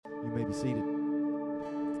may be seated.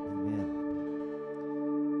 Amen.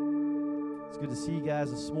 It's good to see you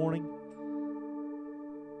guys this morning.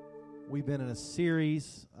 We've been in a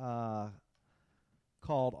series called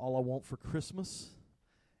All I Want for Christmas.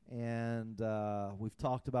 And we've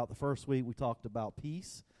talked about the first week, we talked about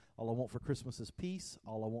peace. All I want for Christmas is peace.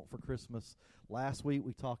 All I want for Christmas. Last week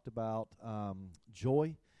we talked about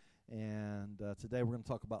joy. And today we're going to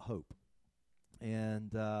talk about hope.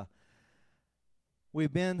 And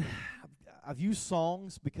I've used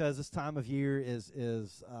songs because this time of year is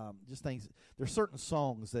just things. There's certain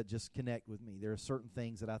songs that just connect with me. There are certain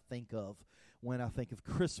things that I think of when I think of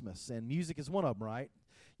Christmas, and music is one of them, right?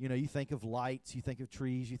 You know, you think of lights, you think of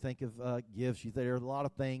trees, you think of gifts. There are a lot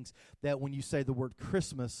of things that when you say the word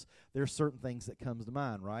Christmas, there are certain things that comes to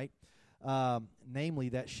mind, right? Namely,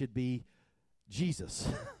 that should be Jesus,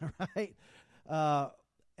 right?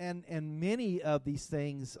 And many of these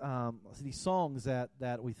things, these songs that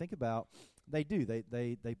we think about, they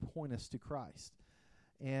point us to Christ.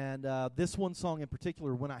 And this one song in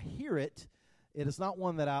particular, when I hear it, it is not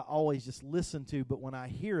one that I always just listen to, but when I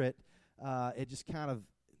hear it, it just kind of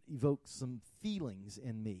evokes some feelings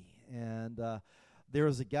in me. And there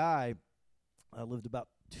was a guy lived about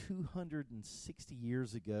 260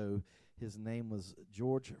 years ago. His name was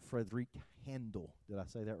George Frederick Handel. Did I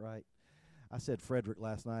say that right? I said Frederick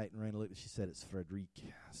last night, and Raina looked and she said it's Frederick.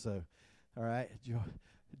 So, all right,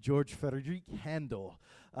 George Frederick Handel.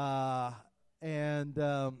 But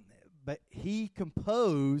he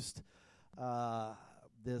composed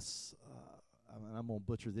this, I'm going to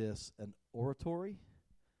butcher this, an oratorio,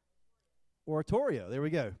 there we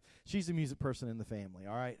go. She's a music person in the family,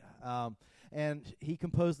 all right? And he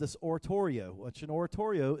composed this oratorio, which an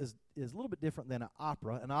oratorio is a little bit different than an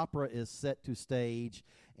opera. An opera is set to stage,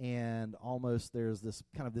 and almost there's this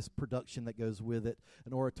kind of this production that goes with it.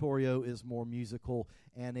 An oratorio is more musical,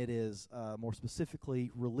 and it is more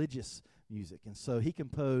specifically religious music. And so he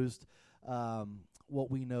composed what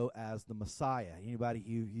we know as the Messiah. Anybody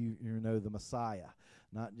you know the Messiah?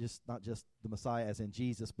 Not just the Messiah as in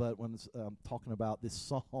Jesus, but when it's talking about this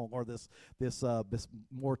song or this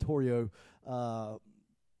oratorio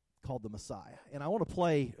called the Messiah. And I want to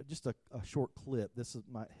play just a short clip.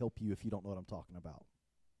 Might help you if you don't know what I'm talking about.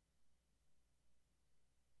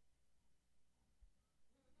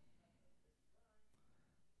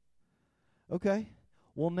 Okay,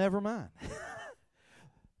 well, never mind.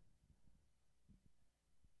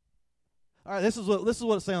 All right, this is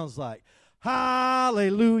what it sounds like.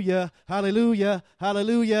 Hallelujah, hallelujah,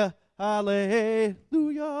 hallelujah,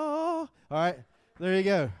 hallelujah. All right, there you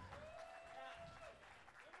go.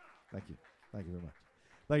 Thank you very much.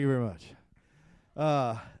 Thank you very much.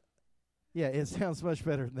 Yeah, it sounds much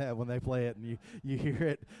better than that when they play it and you hear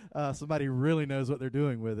it. Somebody really knows what they're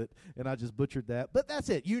doing with it, and I just butchered that. But that's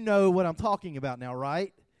it. You know what I'm talking about now,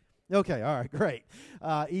 right? Okay, all right, great.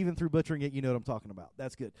 Even through butchering it, you know what I'm talking about.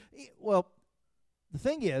 That's good. Well, the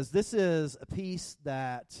thing is, this is a piece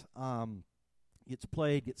that gets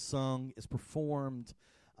played, gets sung, is performed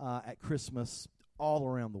at Christmas all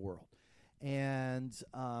around the world. And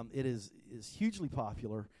it is hugely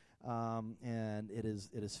popular, and it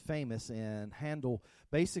is famous. And Handel,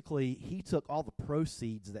 basically, he took all the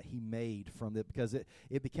proceeds that he made from it, because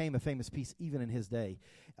it became a famous piece even in his day.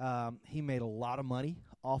 He made a lot of money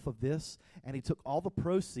off of this, and he took all the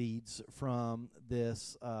proceeds from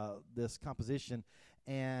this composition,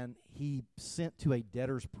 and he sent to a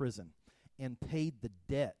debtor's prison and paid the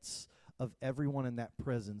debts of everyone in that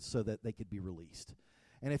prison so that they could be released.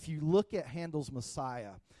 And if you look at Handel's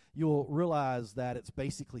Messiah, you'll realize that it's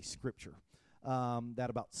basically Scripture. That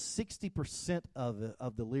about 60%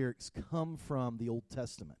 of the lyrics come from the Old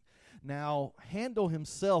Testament. Now, Handel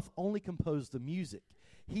himself only composed the music.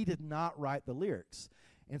 He did not write the lyrics.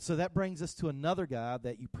 And so that brings us to another guy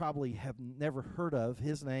that you probably have never heard of.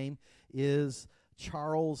 His name is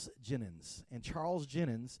Charles Jennens. And Charles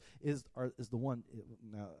Jennens is the one.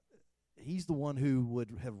 He's the one who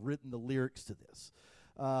would have written the lyrics to this.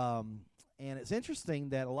 And it's interesting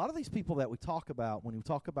that a lot of these people that we talk about, when we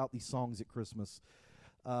talk about these songs at Christmas,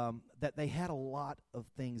 that they had a lot of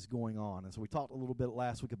things going on. And so we talked a little bit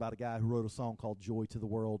last week about a guy who wrote a song called Joy to the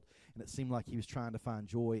World, and it seemed like he was trying to find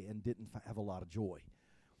joy and didn't have a lot of joy.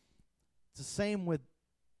 It's the same with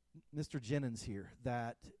Mr. Jennens here,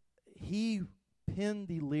 that he penned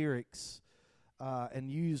the lyrics and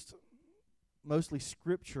used mostly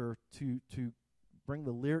Scripture to bring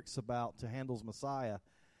the lyrics about to Handel's Messiah,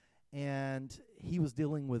 and he was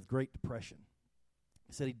dealing with Great Depression.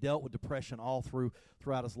 He said he dealt with depression all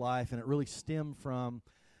throughout his life, and it really stemmed from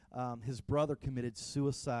his brother committed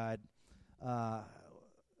suicide,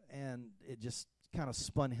 and it just kind of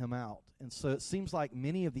spun him out. And so it seems like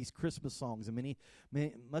many of these Christmas songs and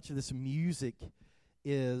much of this music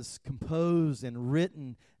is composed and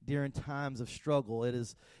written during times of struggle. It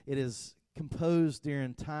is composed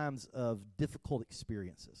during times of difficult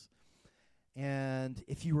experiences. And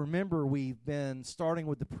if you remember, we've been starting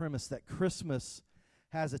with the premise that Christmas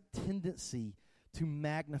has a tendency to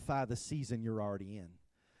magnify the season you're already in.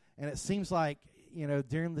 And it seems like,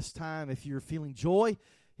 during this time, if you're feeling joy,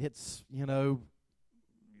 it's,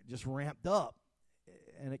 just ramped up.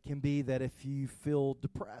 And it can be that if you feel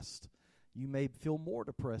depressed, you may feel more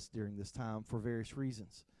depressed during this time for various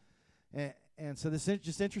reasons. And so this is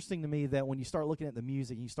just interesting to me that when you start looking at the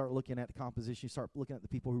music, you start looking at the composition, you start looking at the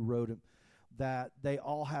people who wrote it, that they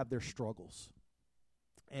all have their struggles.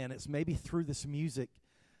 And it's maybe through this music,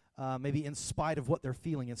 maybe in spite of what they're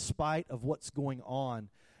feeling, in spite of what's going on,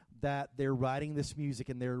 that they're writing this music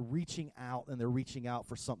and they're reaching out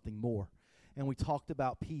for something more. And we talked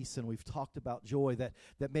about peace and we've talked about joy, that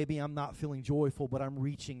maybe I'm not feeling joyful, but I'm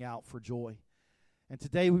reaching out for joy. And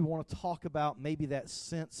today we want to talk about maybe that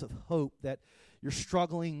sense of hope, that you're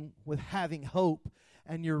struggling with having hope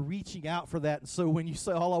and you're reaching out for that. And so when you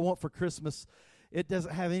say, all I want for Christmas, it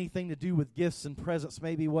doesn't have anything to do with gifts and presents.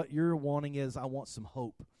 Maybe what you're wanting is, I want some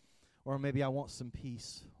hope, or maybe I want some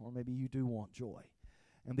peace, or maybe you do want joy.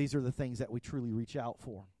 And these are the things that we truly reach out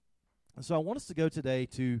for. And so I want us to go today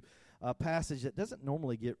to a passage that doesn't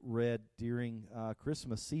normally get read during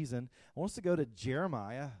Christmas season. I want us to go to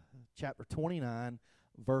Jeremiah chapter 29,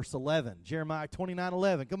 verse 11. Jeremiah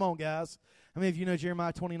 29:11. Come on, guys. How many of you know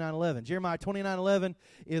Jeremiah 29:11? Jeremiah 29:11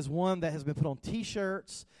 is one that has been put on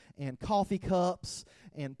T-shirts and coffee cups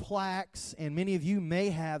and plaques, and many of you may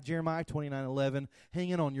have Jeremiah 29:11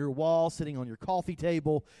 hanging on your wall, sitting on your coffee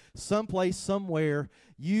table, someplace, somewhere.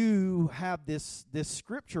 You have this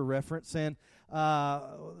scripture reference, and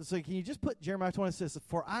so can you just put Jeremiah 20 says,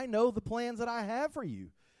 "For I know the plans that I have for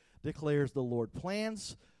you, declares the Lord.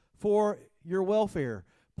 Plans for your welfare,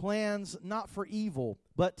 plans not for evil,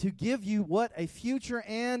 but to give you what? A future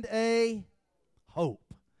and a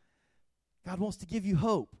hope." God wants to give you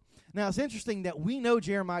hope. Now, it's interesting that we know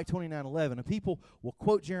Jeremiah 29:11, and people will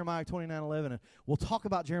quote Jeremiah 29:11, and we'll talk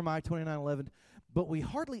about Jeremiah 29:11, but we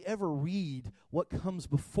hardly ever read what comes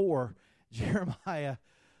before Jeremiah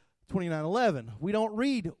 29:11. We don't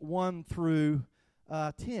read 1 through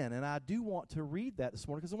 10, and I do want to read that this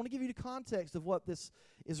morning because I want to give you the context of what this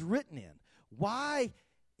is written in. Why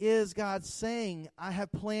is God saying, I have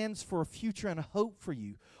plans for a future and a hope for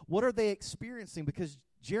you? What are they experiencing? Because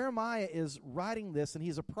Jeremiah is writing this, and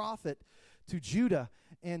he's a prophet to Judah,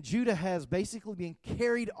 and Judah has basically been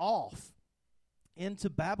carried off into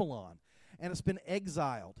Babylon, and it's been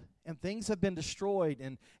exiled, and things have been destroyed,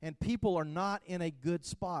 and people are not in a good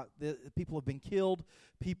spot. People have been killed,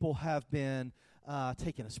 people have been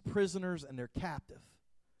taken as prisoners, and they're captive.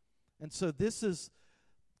 And so this is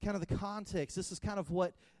kind of the context. This is kind of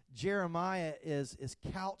what Jeremiah is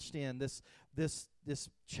couched in, this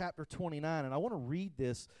chapter 29. And I want to read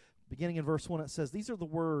this beginning in verse 1. It says, "These are the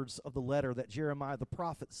words of the letter that Jeremiah the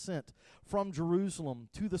prophet sent from Jerusalem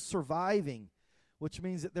to the surviving," which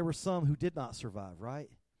means that there were some who did not survive,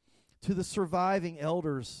 right? "To the surviving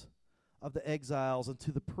elders of the exiles, and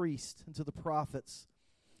to the priests, and to the prophets,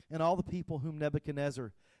 and all the people whom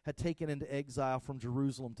Nebuchadnezzar had taken into exile from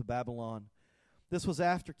Jerusalem to Babylon. This was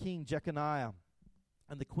after King Jeconiah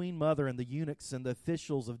and the queen mother and the eunuchs and the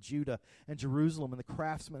officials of Judah and Jerusalem and the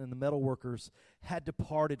craftsmen and the metalworkers had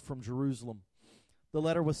departed from Jerusalem. The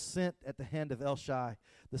letter was sent at the hand of Elshai,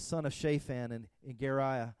 the son of Shaphan, and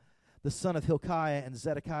Geriah, the son of Hilkiah, and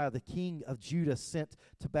Zedekiah, the king of Judah, sent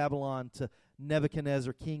to Babylon to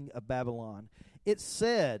Nebuchadnezzar, king of Babylon. It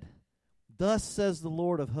said, 'Thus says the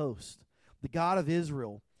Lord of hosts, the God of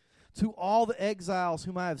Israel, to all the exiles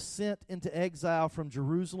whom I have sent into exile from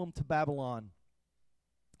Jerusalem to Babylon,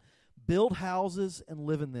 build houses and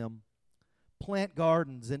live in them, plant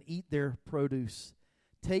gardens and eat their produce,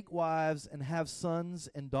 take wives and have sons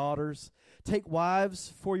and daughters, take wives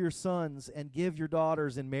for your sons and give your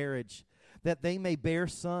daughters in marriage, that they may bear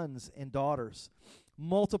sons and daughters.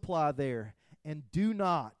 Multiply there and do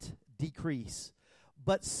not decrease,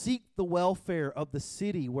 but seek the welfare of the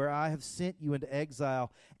city where I have sent you into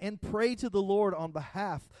exile, and pray to the Lord on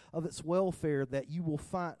behalf of its welfare, that you will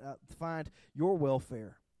find your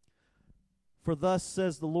welfare. For thus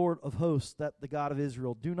says the Lord of hosts, that the God of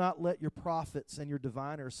Israel, do not let your prophets and your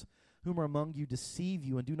diviners whom are among you deceive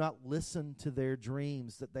you, and do not listen to their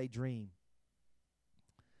dreams that they dream.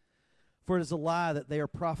 For it is a lie that they are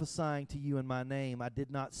prophesying to you in my name. I did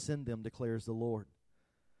not send them, declares the Lord.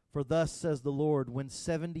 For thus says the Lord, when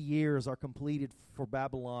 70 years are completed for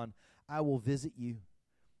Babylon, I will visit you,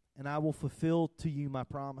 and I will fulfill to you my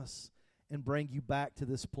promise and bring you back to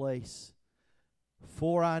this place.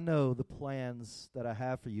 For I know the plans that I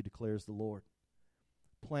have for you, declares the Lord.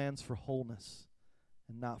 Plans for wholeness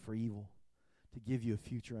and not for evil, to give you a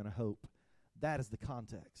future and a hope. That is the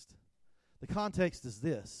context. The context is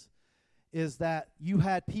this, is that you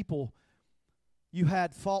had people, you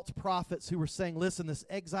had false prophets who were saying, listen, this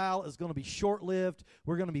exile is going to be short-lived.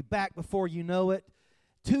 We're going to be back before you know it.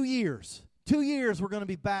 2 years we're going to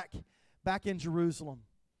be back in Jerusalem.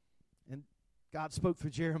 And God spoke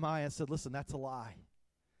through Jeremiah and said, listen, that's a lie.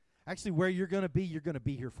 Actually, where you're going to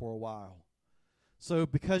be here for a while. So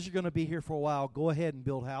because you're going to be here for a while, go ahead and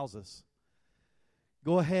build houses.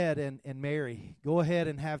 Go ahead and marry. Go ahead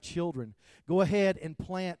and have children. Go ahead and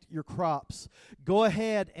plant your crops. Go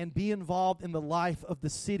ahead and be involved in the life of the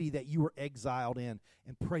city that you were exiled in,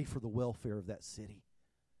 and pray for the welfare of that city.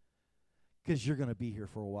 Because you're going to be here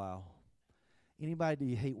for a while. Anybody, do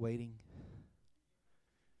you hate waiting?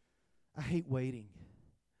 I hate waiting.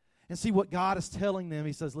 And see what God is telling them,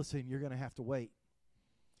 he says, listen, you're going to have to wait.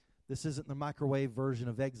 This isn't the microwave version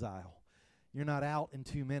of exile. You're not out in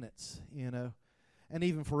 2 minutes, you know. And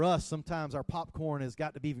even for us, sometimes our popcorn has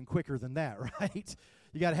got to be even quicker than that, right?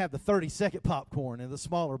 You got to have the 30-second popcorn in the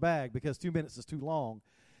smaller bag because 2 minutes is too long.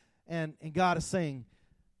 And God is saying,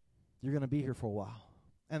 you're going to be here for a while.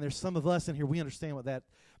 And there's some of us in here, we understand what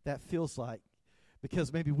that feels like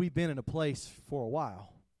because maybe we've been in a place for a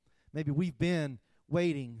while. Maybe we've been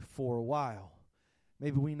waiting for a while.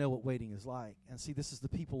 Maybe we know what waiting is like. And see, this is the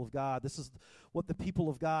people of God. This is what the people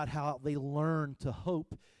of God, how they learn to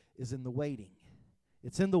hope is in the waiting.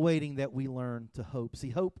 It's in the waiting that we learn to hope. See,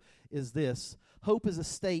 hope is this. Hope is a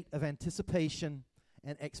state of anticipation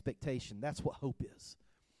and expectation. That's what hope is.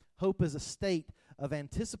 Hope is a state of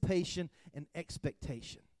anticipation and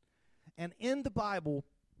expectation. And in the Bible,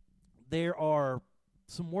 there are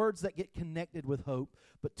some words that get connected with hope,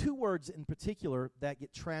 but 2 words in particular that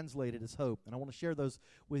get translated as hope. And I want to share those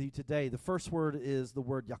with you today. The first word is the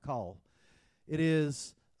word yakal. It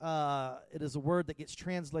is a word that gets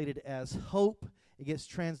translated as hope. It gets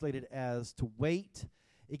translated as to wait.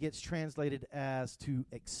 It gets translated as to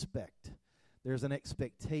expect. There's an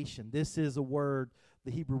expectation. This is a word,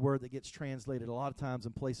 the Hebrew word that gets translated a lot of times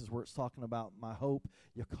in places where it's talking about my hope,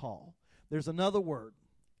 yakal. There's another word,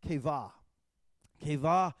 kevah.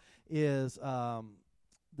 Kevah is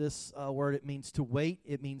this word. It means to wait.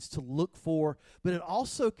 It means to look for, but it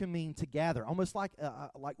also can mean to gather, almost like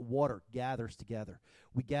water gathers together.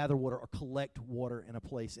 We gather water or collect water in a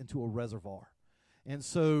place into a reservoir. And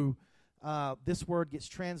so this word gets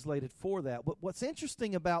translated for that. But what's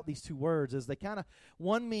interesting about these 2 words is they kind of,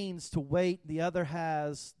 one means to wait, the other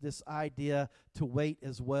has this idea to wait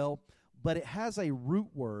as well. But it has a root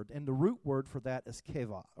word, and the root word for that is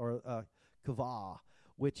keva, or kavah,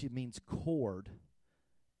 which it means cord.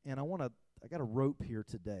 And I got a rope here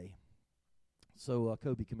today. So,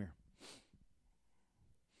 Kobe, come here.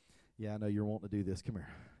 Yeah, I know you're wanting to do this. Come here.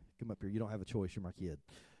 Come up here. You don't have a choice. You're my kid.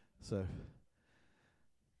 So,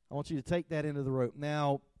 I want you to take that into the rope.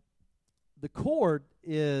 Now, the cord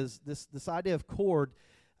is, this idea of cord,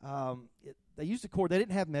 they used a cord. They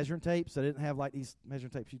didn't have measuring tapes. They didn't have like these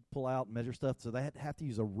measuring tapes you'd pull out and measure stuff. So they had to have to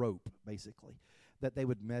use a rope, basically, that they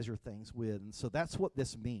would measure things with. And so that's what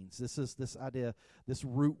this means. This idea, this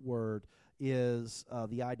root word is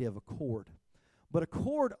the idea of a cord. But a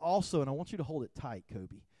cord also, and I want you to hold it tight,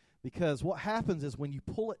 Kobe, because what happens is when you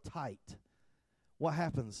pull it tight, what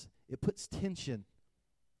happens? It puts tension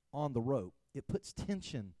on the rope. It puts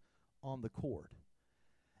tension on the cord.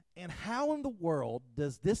 And how in the world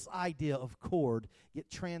does this idea of cord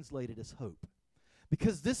get translated as hope?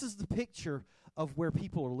 Because this is the picture of where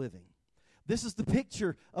people are living. This is the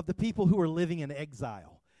picture of the people who are living in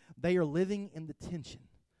exile. They are living in the tension,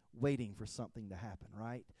 waiting for something to happen,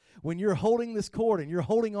 right? When you're holding this cord and you're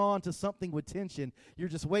holding on to something with tension, you're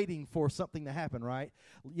just waiting for something to happen, right?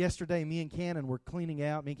 Yesterday, me and Cannon were cleaning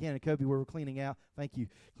out. Me and Cannon and Kobe were cleaning out. Thank you.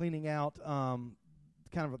 Cleaning out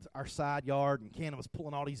kind of our side yard, and Cannon was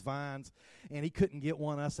pulling all these vines, and he couldn't get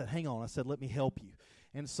one. I said, hang on. I said, let me help you.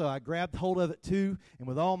 And so I grabbed hold of it too, and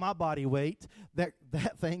with all my body weight, that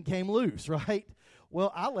thing came loose, right?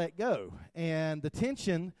 Well, I let go, and the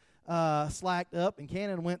tension slacked up, and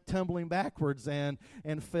Cannon went tumbling backwards and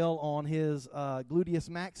fell on his gluteus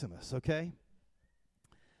maximus, okay?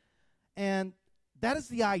 And that is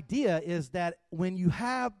the idea, is that when you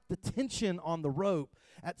have the tension on the rope,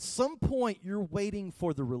 at some point you're waiting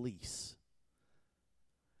for the release.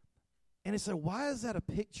 And it's why is that a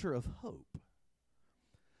picture of hope?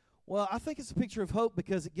 Well, I think it's a picture of hope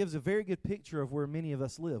because it gives a very good picture of where many of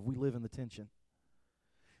us live. We live in the tension.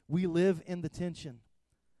 We live in the tension.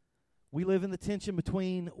 We live in the tension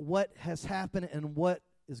between what has happened and what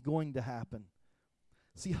is going to happen.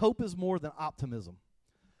 See, hope is more than optimism.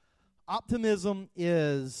 Optimism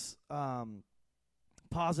is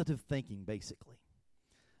positive thinking, basically.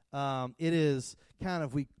 It is kind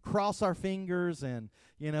of, we cross our fingers and,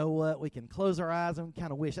 you know what, we can close our eyes and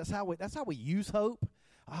kind of wish. That's how we use hope.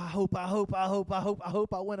 I hope I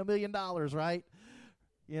win $1 million, right?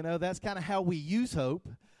 You know, that's kind of how we use hope.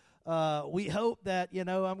 We hope that, you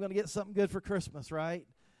know, I'm going to get something good for Christmas, right?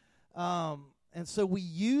 And so we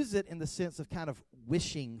use it in the sense of kind of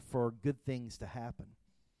wishing for good things to happen.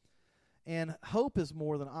 And hope is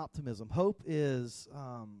more than optimism. Hope is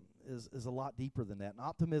a lot deeper than that. And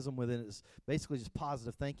optimism within it is basically just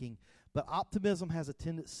positive thinking. But optimism has a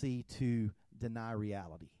tendency to deny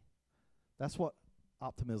reality. That's what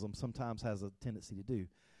optimism sometimes has a tendency to do.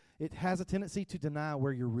 It has a tendency to deny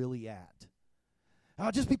where you're really at.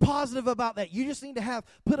 Just be positive about that. You just need to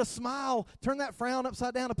put a smile, turn that frown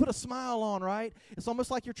upside down and put a smile on, right? It's almost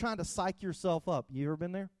like you're trying to psych yourself up. You ever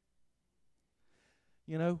been there?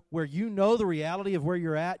 You know, where you know the reality of where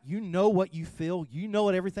you're at. You know what you feel. You know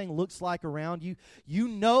what everything looks like around you. You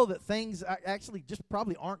know that things actually just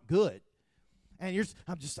probably aren't good. And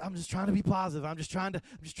I'm just trying to be positive. I'm just trying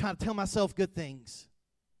to tell myself good things.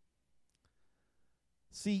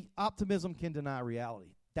 See, optimism can deny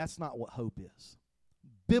reality. That's not what hope is.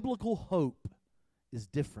 Biblical hope is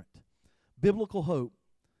different. Biblical hope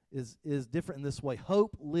is different in this way.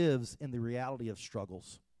 Hope lives in the reality of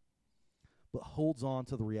struggles, but holds on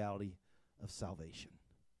to the reality of salvation.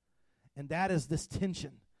 And that is this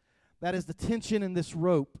tension. That is the tension in this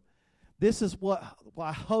rope. This is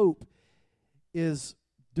why hope is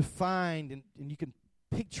defined, and you can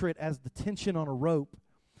picture it as the tension on a rope.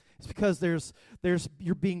 It's because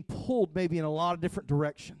you're being pulled maybe in a lot of different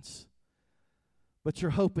directions. But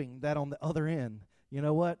you're hoping that on the other end, you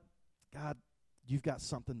know what? God, you've got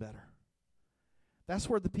something better. That's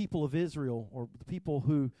where the people of Israel, or the people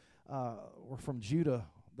who were from Judah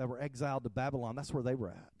that were exiled to Babylon, that's where they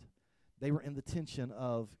were at. They were in the tension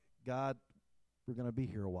of, God, we're going to be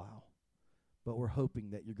here a while, but we're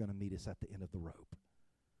hoping that you're going to meet us at the end of the rope.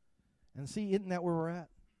 And see, isn't that where we're at?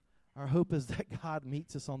 Our hope is that God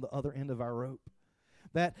meets us on the other end of our rope.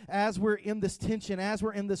 That as we're in this tension, as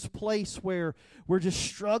we're in this place where we're just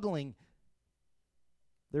struggling,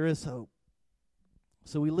 there is hope.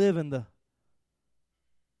 So we live in the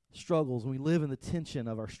struggles, and we live in the tension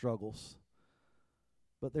of our struggles.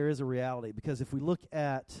 But there is a reality, because if we look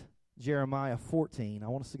at Jeremiah 14, I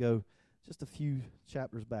want us to go just a few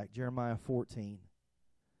chapters back, Jeremiah 14.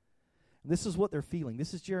 And this is what they're feeling.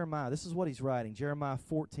 This is Jeremiah. This is what he's writing. Jeremiah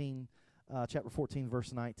 14, chapter 14,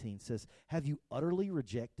 verse 19 says, "Have you utterly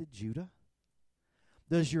rejected Judah?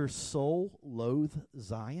 Does your soul loathe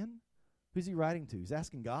Zion?" Who's he writing to? He's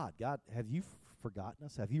asking God. God, have you forgotten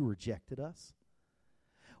us? Have you rejected us?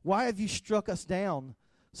 Why have you struck us down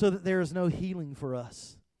so that there is no healing for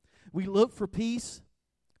us? We looked for peace,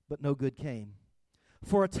 but no good came.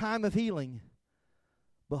 For a time of healing,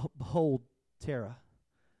 behold, terror.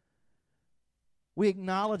 We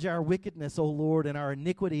acknowledge our wickedness, O Lord, and our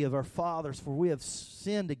iniquity of our fathers, for we have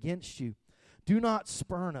sinned against you. Do not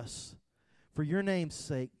spurn us for your name's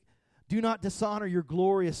sake. Do not dishonor your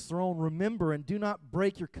glorious throne. Remember and do not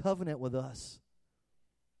break your covenant with us.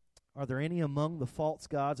 Are there any among the false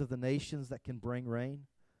gods of the nations that can bring rain?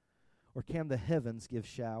 Or can the heavens give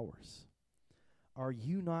showers? Are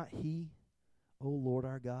you not he, O Lord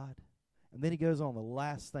our God? And then he goes on, the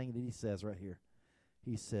last thing that he says right here.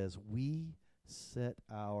 He says, we set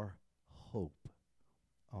our hope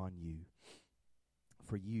on you,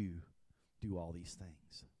 for you do all these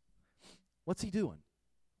things. What's he doing?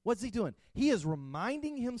 What's he doing? He is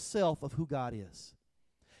reminding himself of who God is.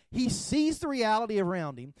 He sees the reality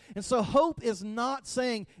around him. And so hope is not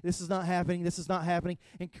saying, this is not happening, this is not happening.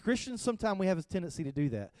 And Christians, sometimes we have a tendency to do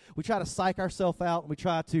that. We try to psych ourselves out, and we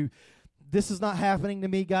try to, this is not happening to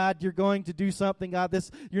me, God. You're going to do something, God.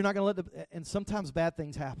 You're not going to and sometimes bad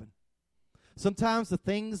things happen. Sometimes the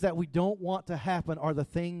things that we don't want to happen are the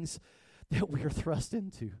things that we are thrust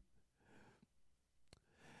into.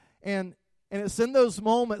 And it's in those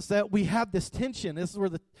moments that we have this tension. This is where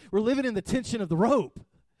we're living in the tension of the rope.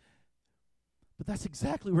 But that's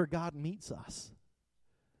exactly where God meets us.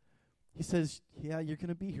 He says, yeah, you're going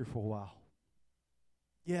to be here for a while.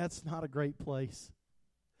 Yeah, it's not a great place.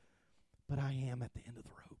 But I am at the end of the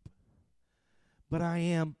rope. But I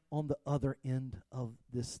am on the other end of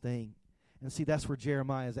this thing. And see, that's where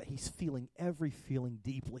Jeremiah is at. He's feeling every feeling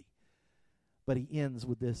deeply. But he ends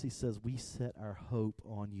with this. He says, we set our hope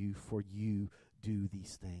on you, for you do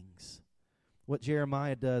these things. what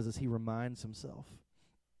Jeremiah does is he reminds himself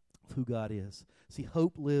of who God is. See,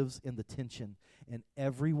 hope lives in the tension, and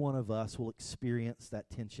every one of us will experience that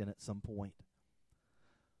tension at some point.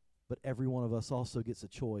 But every one of us also gets a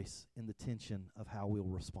choice in the tension of how we'll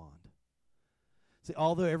respond. See,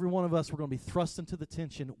 although every one of us, we're going to be thrust into the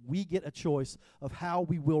tension, we get a choice of how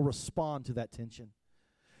we will respond to that tension.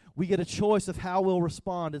 We get a choice of how we'll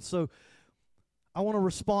respond. And so I want to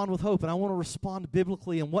respond with hope, and I want to respond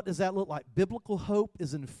biblically. And what does that look like? Biblical hope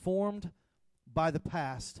is informed by the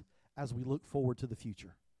past as we look forward to the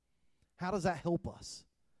future. How does that help us?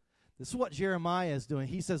 This is what Jeremiah is doing.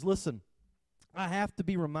 He says, listen, I have to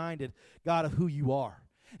be reminded, God, of who you are.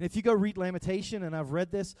 And if you go read Lamentation, and I've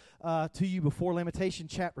read this to you before, Lamentation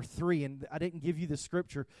chapter 3, and I didn't give you the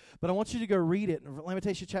scripture, but I want you to go read it.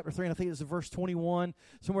 Lamentation chapter 3, and I think it's verse 21,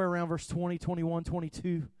 somewhere around verse 20, 21,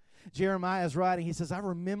 22. Jeremiah is writing, he says, I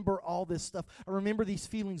remember all this stuff. I remember these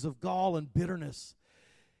feelings of gall and bitterness.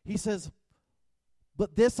 He says,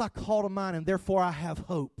 but this I call to mind, and therefore I have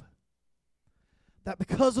hope, that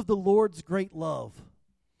because of the Lord's great love,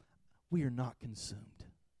 we are not consumed.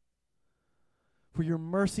 For your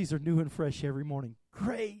mercies are new and fresh every morning.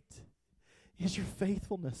 Great is your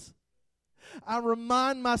faithfulness. I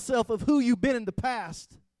remind myself of who you've been in the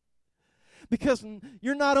past. Because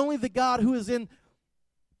you're not only the God who is in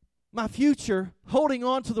my future, holding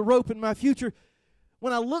on to the rope in my future.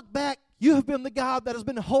 When I look back, you have been the God that has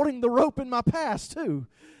been holding the rope in my past too.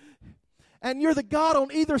 And you're the God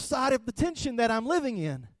on either side of the tension that I'm living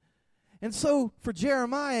in. And so for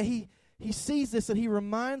Jeremiah, he sees this and he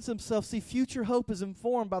reminds himself, see, future hope is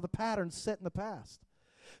informed by the patterns set in the past.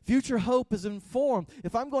 Future hope is informed.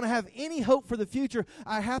 If I'm going to have any hope for the future,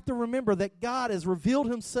 I have to remember that God has revealed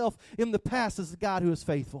himself in the past as the God who is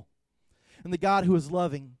faithful, and the God who is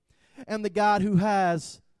loving, and the God who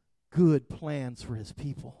has good plans for his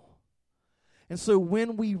people. And so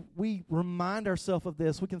when we remind ourselves of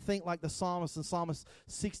this, we can think like the psalmist in Psalm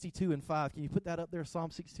 62 and 5. Can you put that up there? Psalm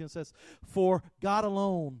 62 and says, for God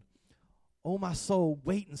alone, O my soul,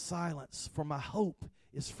 wait in silence, for my hope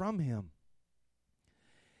is from him.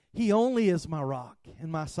 He only is my rock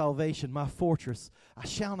and my salvation, my fortress. I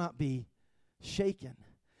shall not be shaken.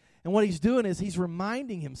 And what he's doing is he's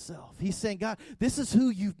reminding himself. He's saying, God, this is who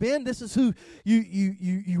you've been. This is who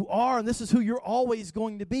you are, and this is who you're always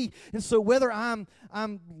going to be. And so whether I'm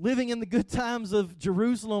living in the good times of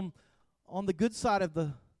Jerusalem on the good side of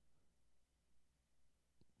the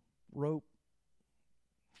rope,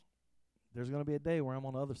 there's going to be a day where I'm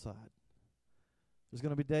on the other side. There's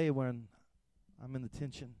going to be a day when I'm in the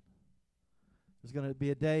tension. There's going to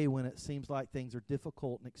be a day when it seems like things are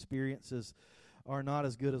difficult and experiences are not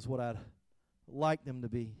as good as what I'd like them to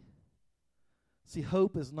be. See,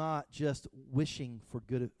 hope is not just wishing for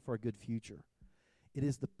a good future. It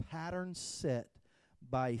is the pattern set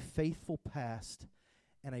by a faithful past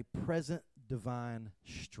and a present divine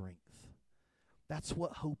strength. That's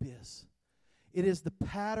what hope is. It is the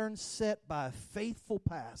pattern set by a faithful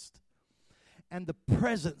past and the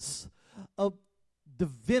presence of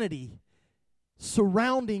divinity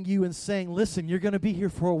surrounding you and saying, listen, you're going to be here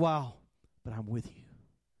for a while, but I'm with you.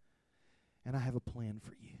 And I have a plan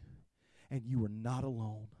for you. And you are not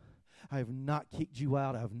alone. I have not kicked you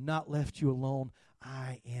out. I have not left you alone.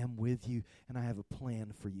 I am with you, and I have a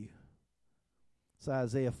plan for you. It's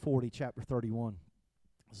Isaiah 40, chapter 31.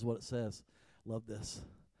 This is what it says. Love this.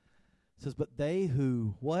 It says, but they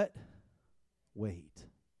who, what? Wait.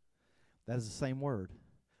 That is the same word.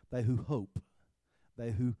 They who hope.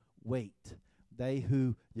 They who wait. They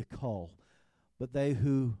who you call. But they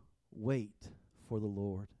who wait for the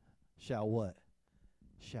Lord shall what?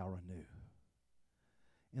 Shall renew.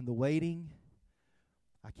 In the waiting,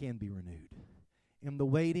 I can be renewed. In the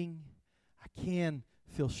waiting, I can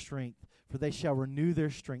feel strength. For they shall renew their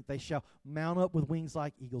strength. They shall mount up with wings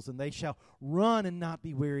like eagles, and they shall run and not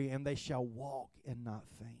be weary, and they shall walk and not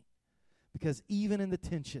faint. Because even in the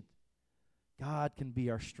tension, God can be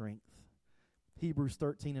our strength. Hebrews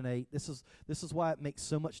 13 and 8. This is why it makes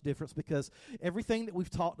so much difference, because everything that we've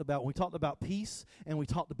talked about, when we talked about peace, and we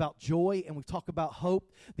talked about joy, and we talk about hope,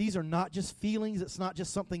 these are not just feelings. It's not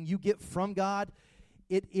just something you get from God.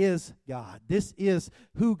 It is God. This is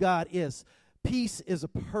who God is. Peace is a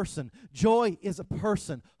person. Joy is a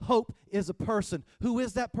person. Hope is a person. Who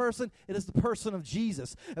is that person? It is the person of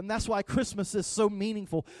Jesus. And that's why Christmas is so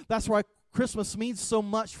meaningful. That's why Christmas means so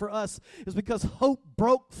much for us, is because hope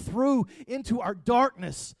broke through into our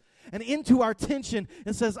darkness and into our tension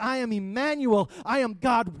and says, I am Emmanuel. I am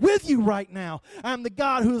God with you right now. I am the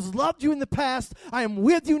God who has loved you in the past. I am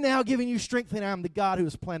with you now, giving you strength, and I am the God who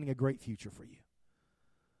is planning a great future for you.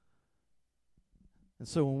 And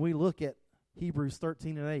so when we look at Hebrews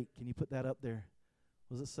 13:8. Can you put that up there?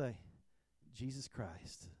 What does it say? Jesus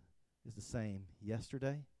Christ is the same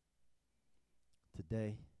yesterday,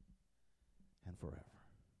 today, and forever.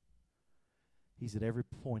 He's at every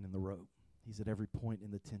point in the rope. He's at every point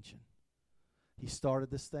in the tension. He started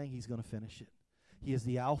this thing. He's going to finish it. He is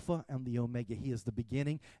the Alpha and the Omega. He is the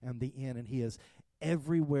beginning and the end, and He is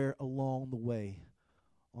everywhere along the way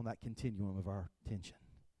on that continuum of our tension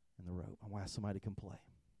in the rope. I'm going to ask somebody to come play.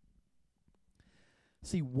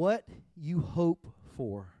 See, what you hope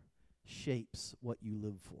for shapes what you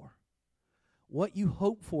live for. What you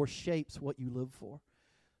hope for shapes what you live for.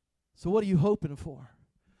 So what are you hoping for?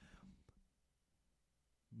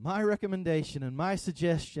 My recommendation and my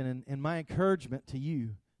suggestion and my encouragement to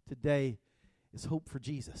you today is hope for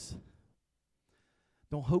Jesus.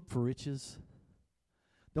 Don't hope for riches.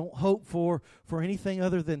 Don't hope for anything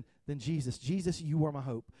other than Jesus. Jesus, you are my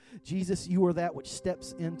hope. Jesus, you are that which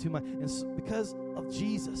steps into my... And because of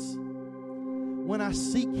Jesus, when I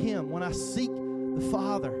seek Him, when I seek the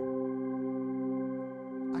Father,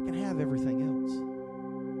 I can have everything else.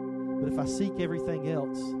 But if I seek everything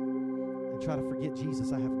else and try to forget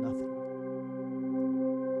Jesus, I have nothing.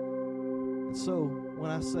 And so, when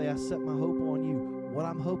I say I set my hope on you, what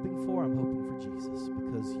I'm hoping for Jesus,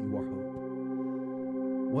 because you are hope.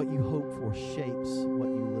 What you hope for shapes what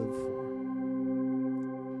you live for.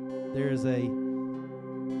 There is a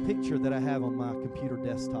picture that I have on my computer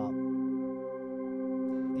desktop.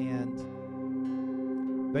 And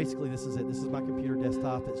basically this is it. This is my computer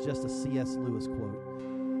desktop. It's just a C.S. Lewis quote.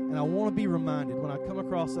 And I want to be reminded, when I come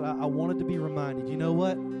across it, I wanted to be reminded, you know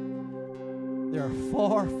what? There are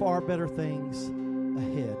far, far better things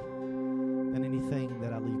ahead than anything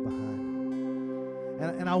that I leave behind.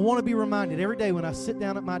 And I want to be reminded every day when I sit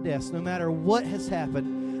down at my desk, no matter what has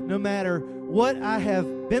happened, no matter what I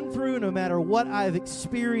have been through, no matter what I've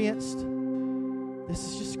experienced, this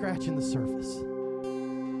is just scratching the surface.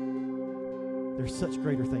 There's such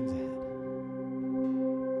greater things ahead.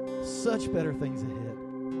 Such better things ahead.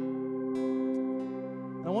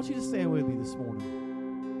 And I want you to stand with me this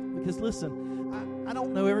morning. Because listen, I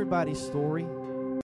don't know everybody's story.